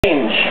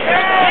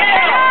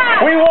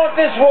We want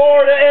this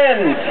war to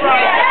end.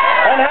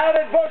 And how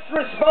did Bush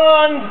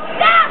respond?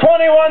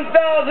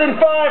 21,500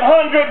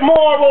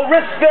 more will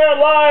risk their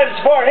lives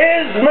for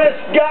his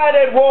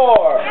misguided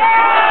war.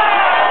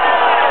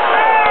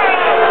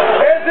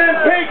 Is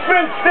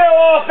impeachment still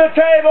off the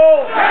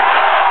table?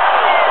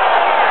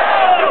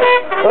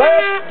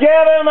 Let's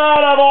get him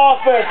out of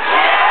office.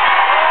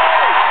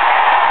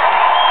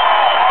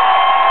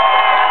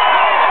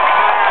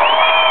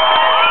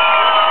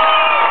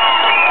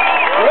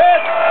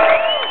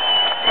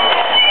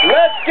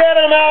 Let's get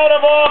him out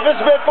of office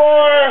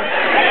before...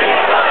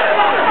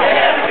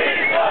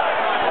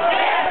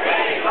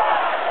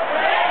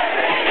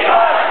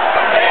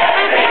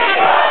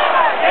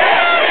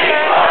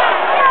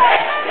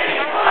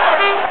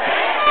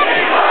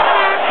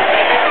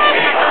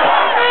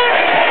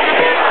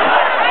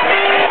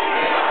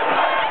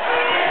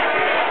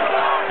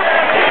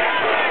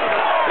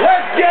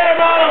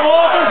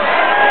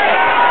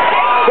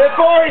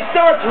 before he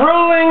starts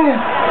ruling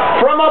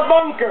from a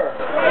bunker.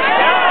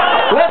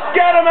 Let's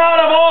get him out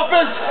of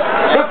office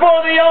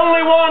before the only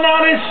one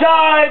on his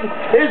side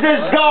is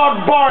his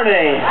dog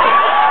Barney.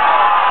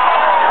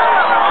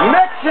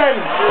 Nixon,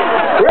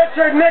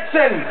 Richard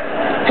Nixon,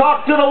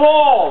 talked to the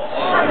walls.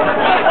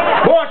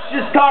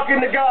 Bush is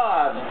talking to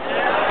God.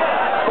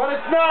 But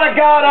it's not a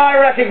God I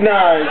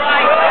recognize.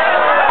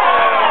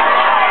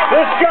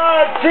 This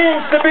God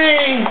seems to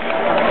be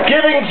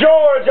giving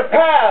George a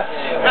pass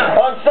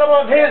on some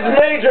of his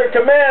major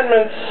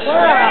commandments.